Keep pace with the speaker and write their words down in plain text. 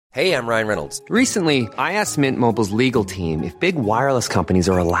Hey, I'm Ryan Reynolds. Recently, I asked Mint Mobile's legal team if big wireless companies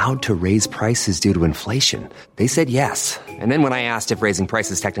are allowed to raise prices due to inflation. They said yes. And then when I asked if raising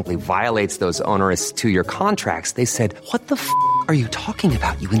prices technically violates those onerous two-year contracts, they said, "What the f*** are you talking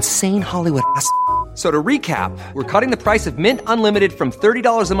about, you insane Hollywood ass?" So to recap, we're cutting the price of Mint Unlimited from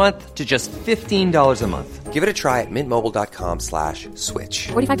 $30 a month to just $15 a month. Give it a try at mintmobile.com/switch.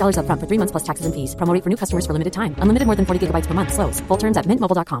 $45 up front for 3 months plus taxes and fees. Promo rate for new customers for limited time. Unlimited more than 40 gigabytes per month. Slows full terms at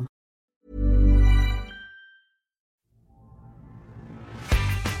mintmobile.com.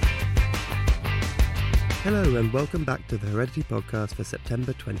 Hello and welcome back to the Heredity podcast for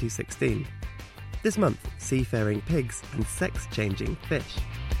September 2016. This month, seafaring pigs and sex-changing fish.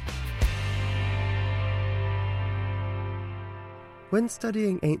 When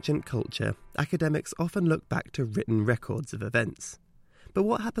studying ancient culture, academics often look back to written records of events. But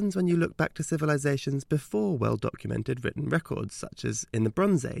what happens when you look back to civilizations before well-documented written records, such as in the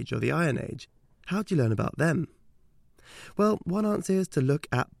Bronze Age or the Iron Age? How do you learn about them? Well, one answer is to look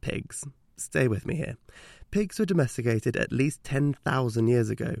at pigs. Stay with me here. Pigs were domesticated at least 10,000 years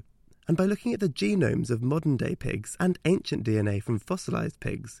ago. And by looking at the genomes of modern-day pigs and ancient DNA from fossilized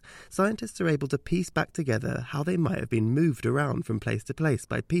pigs, scientists are able to piece back together how they might have been moved around from place to place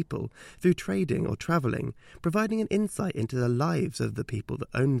by people through trading or travelling, providing an insight into the lives of the people that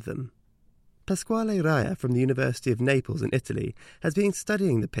owned them. Pasquale Raya from the University of Naples in Italy has been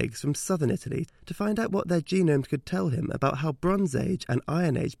studying the pigs from southern Italy to find out what their genomes could tell him about how Bronze Age and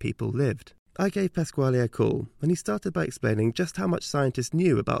Iron Age people lived. I gave Pasquale a call, and he started by explaining just how much scientists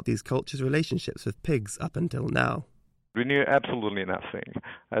knew about these cultures' relationships with pigs up until now. We knew absolutely nothing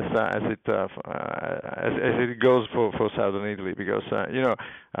as it goes for southern Italy, because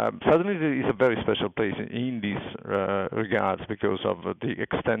southern Italy is a very special place in these regards because of the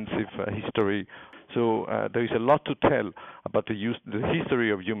extensive history. So there is a lot to tell about the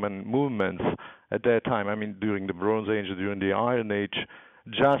history of human movements at that time. I mean, during the Bronze Age, during the Iron Age.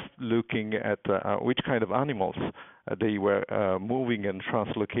 Just looking at which kind of animals they were moving and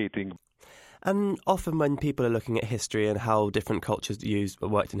translocating. And often when people are looking at history and how different cultures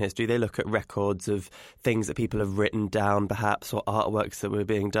worked in history, they look at records of things that people have written down, perhaps, or artworks that were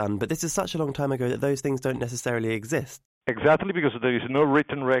being done. But this is such a long time ago that those things don't necessarily exist. Exactly, because there is no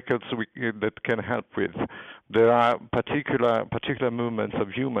written records that can help with. There are particular movements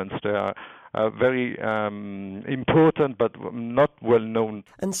of humans. They are very important, but not well known.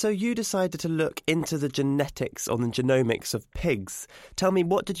 And so you decided to look into the genetics or the genomics of pigs. Tell me,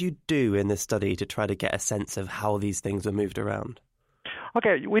 what did you do in this study to try to get a sense of how these things were moved around?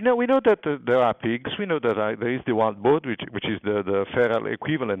 Okay, we know that there are pigs. We know that there is the wild boar, which is the feral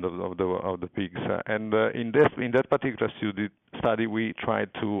equivalent of the pigs. And in that particular study, we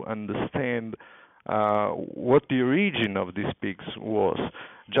tried to understand what the origin of these pigs was.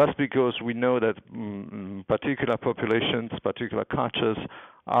 Just because we know that particular populations, particular cultures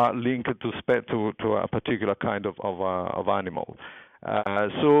are linked to a particular kind of animal.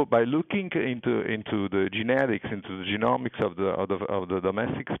 So by looking into the genetics, into the genomics of the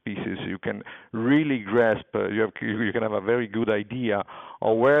domestic species, you can really grasp. You can have a very good idea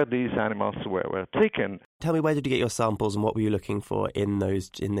of where these animals were taken. Tell me, where did you get your samples, and what were you looking for in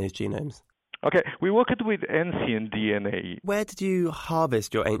those genomes? Okay, we worked with ancient DNA. Where did you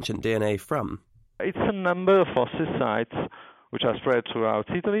harvest your ancient DNA from? It's a number of fossil sites which are spread throughout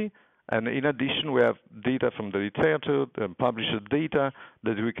Italy. And in addition, we have data from the literature, published data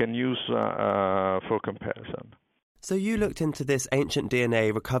that we can use for comparison. So you looked into this ancient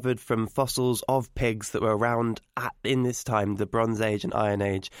DNA recovered from fossils of pigs that were around in this time, the Bronze Age and Iron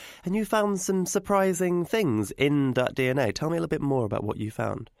Age, and you found some surprising things in that DNA. Tell me a little bit more about what you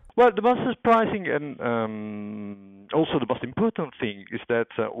found. Well, the most surprising and also the most important thing is that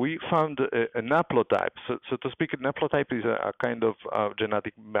we found an haplotype. So to speak, an haplotype is a kind of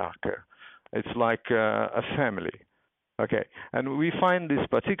genetic marker. It's like a family. Okay, and we find this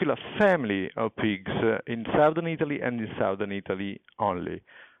particular family of pigs in southern Italy and in southern Italy only.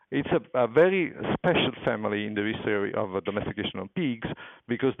 It's a very special family in the history of domestication of pigs,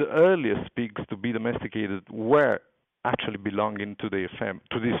 because the earliest pigs to be domesticated were actually belonging to this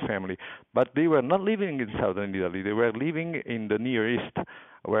family, but they were not living in southern Italy. They were living in the Near East,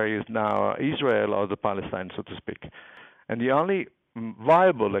 where is now Israel or the Palestine, so to speak. And the only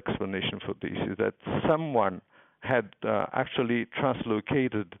viable explanation for this is that someone had actually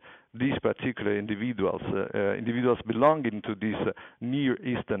translocated these particular individuals belonging to this Near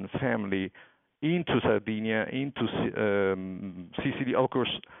Eastern family into Sardinia, into Sicily. Of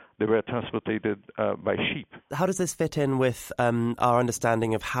course, they were transported by sheep. How does this fit in with our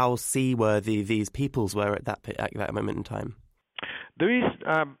understanding of how seaworthy these peoples were at that moment in time? There is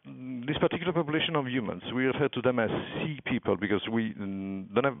this particular population of humans. We refer to them as sea people because we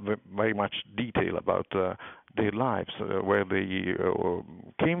don't have very much detail about their lives, where they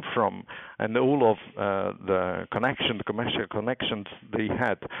came from, and all of the commercial connections they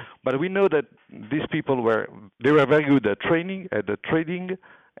had. But we know that these people were very good at trading,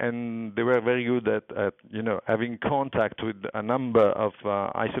 and they were very good at having contact with a number of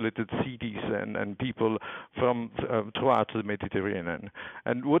isolated cities and people from throughout the Mediterranean.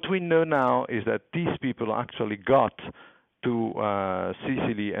 And what we know now is that these people actually got to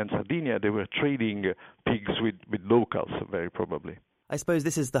Sicily and Sardinia. They were trading pigs with locals, very probably. I suppose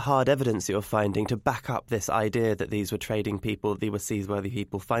this is the hard evidence you're finding to back up this idea that these were trading people, they were seaworthy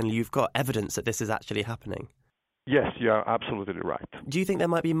people. Finally, you've got evidence that this is actually happening. Yes, you are absolutely right. Do you think there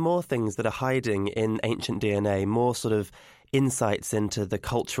might be more things that are hiding in ancient DNA, more sort of insights into the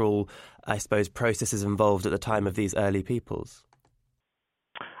cultural, I suppose, processes involved at the time of these early peoples?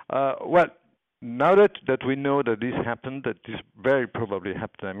 Well, now that we know that this happened, that this very probably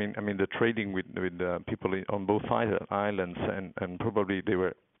happened. I mean, the trading with people on both islands, and probably they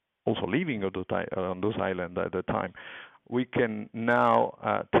were also living on those islands at the time. We can now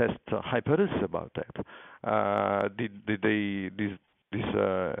test hypotheses about that. Did this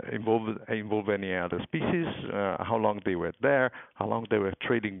involve any other species? How long they were there? How long they were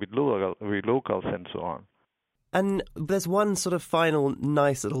trading with locals, and so on. And there's one sort of final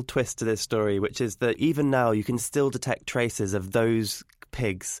nice little twist to this story, which is that even now you can still detect traces of those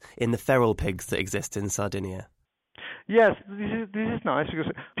pigs in the feral pigs that exist in Sardinia. Yes, this is nice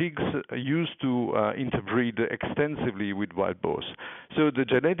because pigs used to interbreed extensively with wild boars. So the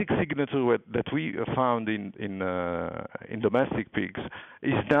genetic signature that we found in domestic pigs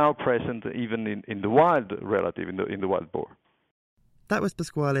is now present even in the wild relative, in the wild boar. That was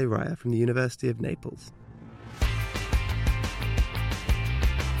Pasquale Raia from the University of Naples.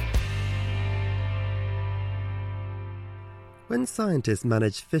 When scientists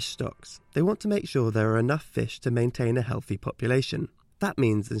manage fish stocks, they want to make sure there are enough fish to maintain a healthy population. That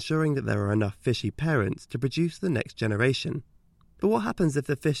means ensuring that there are enough fishy parents to produce the next generation. But what happens if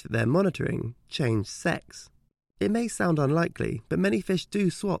the fish that they're monitoring change sex? It may sound unlikely, but many fish do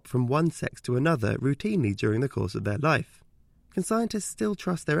swap from one sex to another routinely during the course of their life. Can scientists still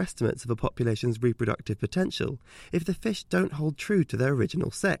trust their estimates of a population's reproductive potential if the fish don't hold true to their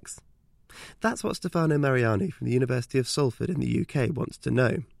original sex? That's what Stefano Mariani from the University of Salford in the UK wants to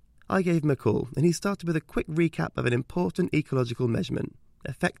know. I gave him a call, and he started with a quick recap of an important ecological measurement,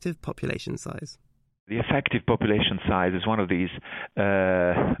 effective population size. The effective population size is one of these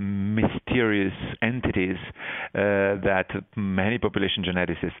mysterious entities that many population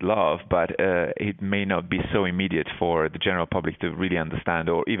geneticists love, but it may not be so immediate for the general public to really understand,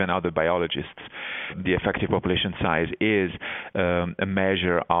 or even other biologists. The effective population size is a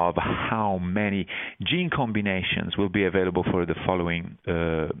measure of how many gene combinations will be available for the following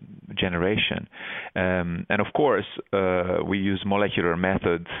generation. And of course, we use molecular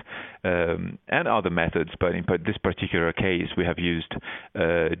methods and other methods, but in this particular case, we have used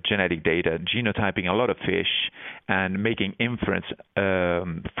genetic data, genotyping a lot of fish, and making inference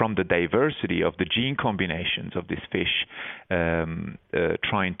from the diversity of the gene combinations of these fish,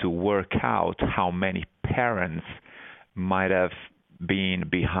 trying to work out how many parents might have been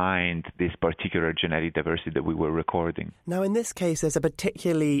behind this particular genetic diversity that we were recording. Now, in this case, there's a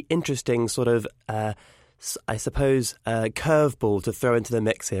particularly interesting sort of I suppose, curveball to throw into the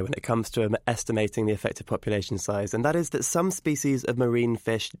mix here when it comes to estimating the effective population size, and that is that some species of marine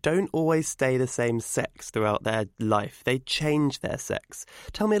fish don't always stay the same sex throughout their life. They change their sex.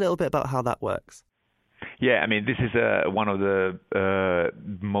 Tell me a little bit about how that works. Yeah, I mean, this is one of the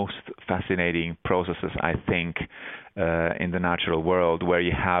most fascinating processes, I think, in the natural world, where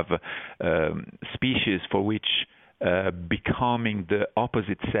you have species for which becoming the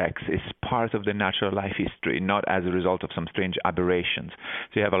opposite sex is part of the natural life history, not as a result of some strange aberrations.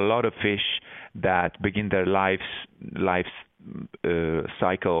 So you have a lot of fish that begin their life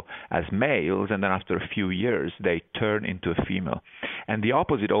cycle as males, and then after a few years they turn into a female. And the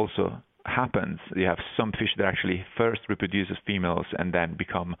opposite also happens. You have some fish that actually first reproduce as females and then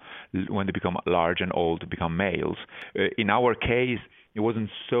when they become large and old, become males. In our case, it wasn't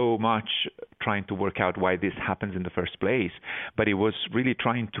so much trying to work out why this happens in the first place, but it was really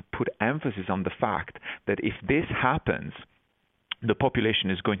trying to put emphasis on the fact that if this happens, the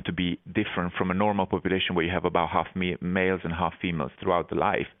population is going to be different from a normal population where you have about half males and half females throughout the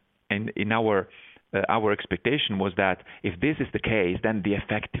life. And in our our expectation was that if this is the case, then the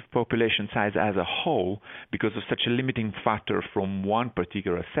effective population size as a whole, because of such a limiting factor from one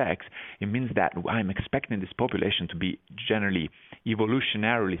particular sex, it means that I'm expecting this population to be generally,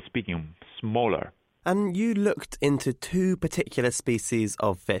 evolutionarily speaking, smaller. And you looked into two particular species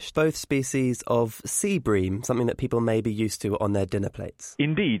of fish, both species of sea bream, something that people may be used to on their dinner plates.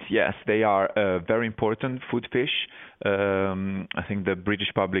 Indeed, yes. They are a very important food fish. I think the British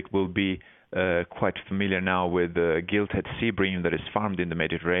public will be quite familiar now with the gilt-head sea bream that is farmed in the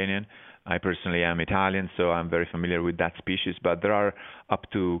Mediterranean. I personally am Italian, so I'm very familiar with that species, but there are up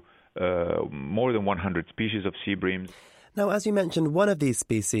to more than 100 species of sea breams. Now, as you mentioned, one of these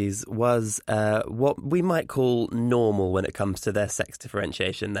species was what we might call normal when it comes to their sex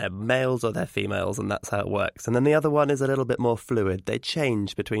differentiation. They're males or they're females, and that's how it works. And then the other one is a little bit more fluid. They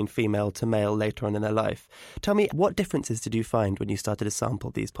change between female to male later on in their life. Tell me, what differences did you find when you started to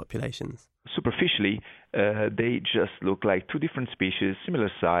sample these populations? Superficially, they just look like two different species, similar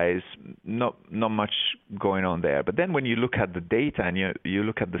size, not much going on there. But then when you look at the data and you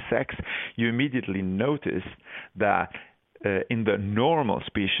look at the sex, you immediately notice that in the normal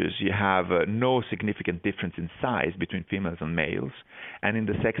species, you have no significant difference in size between females and males. And in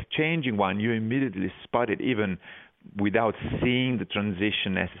the sex-changing one, you immediately spot it, even without seeing the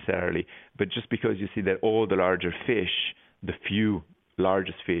transition necessarily, but just because you see that all the larger fish, the few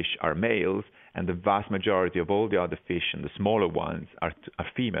largest fish, are males, and the vast majority of all the other fish and the smaller ones are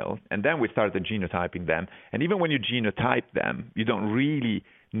female. And then we started genotyping them. And even when you genotype them, you don't really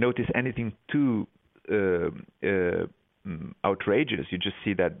notice anything too outrageous. You just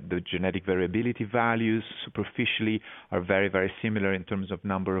see that the genetic variability values superficially are very, very similar in terms of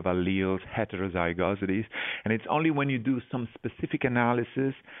number of alleles, heterozygosities, and it's only when you do some specific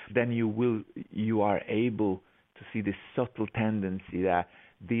analysis then you are able to see this subtle tendency that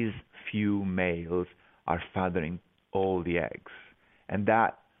these few males are fathering all the eggs, and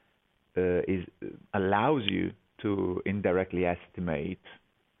that allows you to indirectly estimate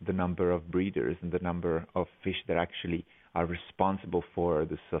the number of breeders and the number of fish that actually are responsible for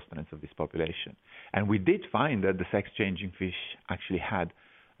the sustenance of this population. And we did find that the sex-changing fish actually had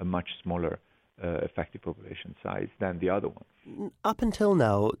a much smaller effective population size than the other one. Up until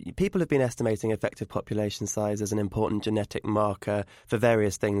now, people have been estimating effective population size as an important genetic marker for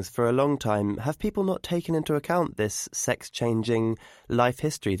various things for a long time. Have people not taken into account this sex-changing life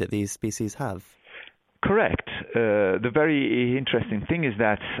history that these species have? Correct. The very interesting thing is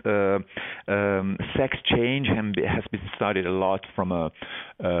that sex change has been studied a lot from a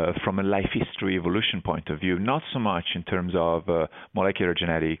life history evolution point of view, not so much in terms of molecular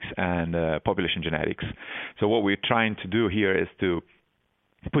genetics and population genetics. So what we're trying to do here is to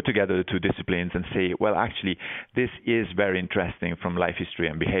put together the two disciplines and say, well, actually, this is very interesting from life history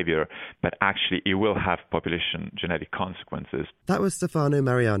and behavior, but actually it will have population genetic consequences. That was Stefano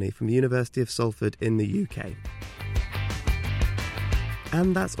Mariani from the University of Salford in the UK.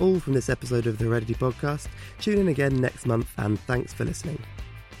 And that's all from this episode of the Heredity Podcast. Tune in again next month, and thanks for listening.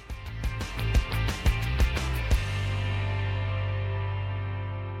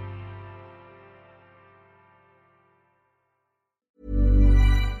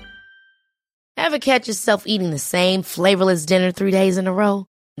 Ever catch yourself eating the same flavorless dinner 3 days in a row?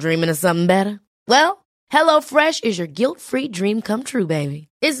 Dreaming of something better? Well, HelloFresh is your guilt-free dream come true, baby.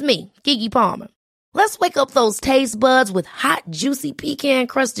 It's me, Keke Palmer. Let's wake up those taste buds with hot, juicy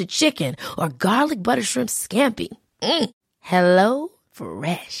pecan-crusted chicken or garlic butter shrimp scampi. Hello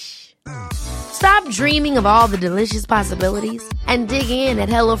Fresh. Stop dreaming of all the delicious possibilities and dig in at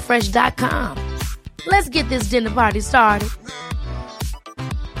HelloFresh.com. Let's get this dinner party started.